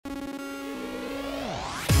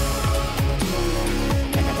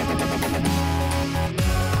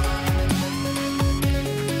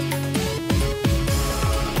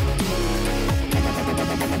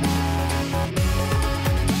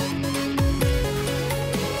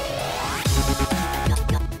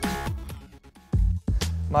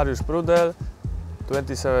Mariusz Prudel,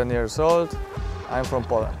 27 years old. I'm from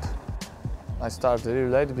Poland. I started really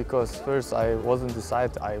late because first I wasn't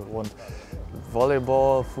decided I want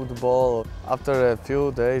volleyball, football. After a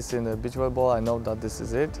few days in the beach volleyball, I know that this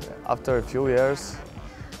is it. After a few years,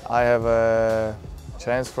 I have a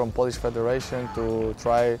chance from Polish Federation to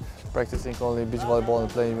try practicing only beach volleyball and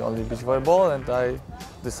playing only beach volleyball, and I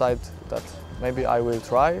decided that maybe I will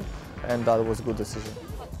try, and that was a good decision.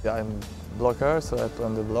 Yeah, I'm blocker, so I play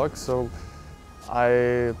on the block, so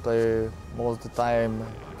I play most of the time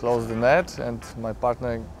close the net, and my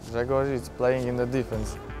partner Grzegorz is playing in the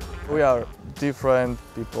defense. We are different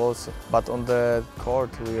people, but on the court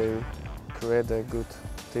we create a good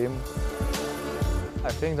team.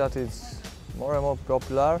 I think that it's more and more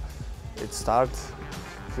popular. It started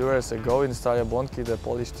a few years ago in Stare Błonki. The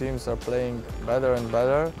Polish teams are playing better and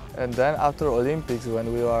better. And then after Olympics,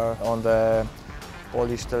 when we were on the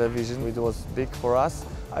Polish television, it was big for us.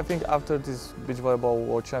 I think after this Beach Volleyball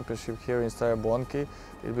World Championship here in Stare Błonki, it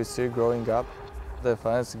will be still growing up. The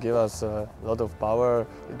fans give us a lot of power.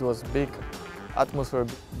 It was big atmosphere,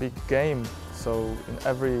 big game. So in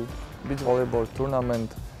every beach volleyball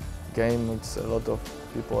tournament game, it's a lot of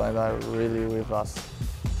people and are really with us.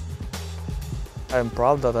 I'm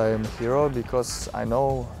proud that I am a hero because I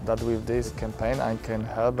know that with this campaign I can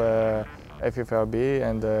help FIVB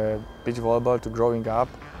and beach volleyball to growing up,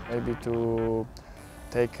 maybe to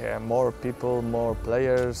take more people, more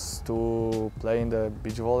players to play in the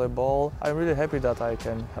beach volleyball. I'm really happy that I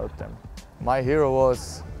can help them. My hero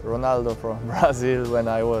was Ronaldo from Brazil when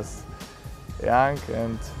I was young,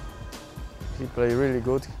 and he played really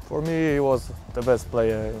good. For me, he was the best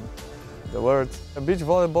player in the world. In beach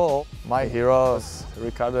volleyball, my heroes,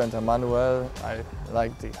 Ricardo and Emmanuel, I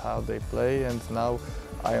liked how they play, and now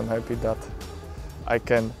I am happy that I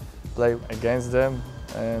can play against them,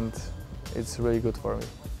 and it's really good for me.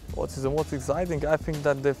 What is the most exciting? I think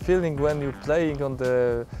that the feeling when you're playing on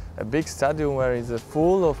a big stadium where it's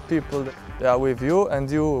full of people, they are with you and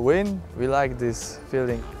you win. We like this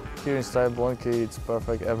feeling. Here in Stare Błonki, it's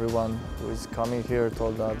perfect. Everyone who is coming here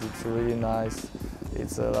told that it's really nice.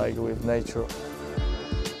 It's like with nature.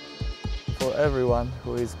 For everyone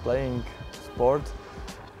who is playing sport,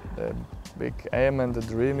 the big aim and the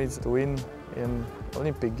dream is to win in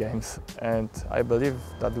Olympic Games, and I believe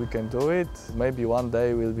that we can do it. Maybe one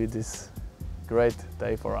day will be this great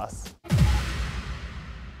day for us.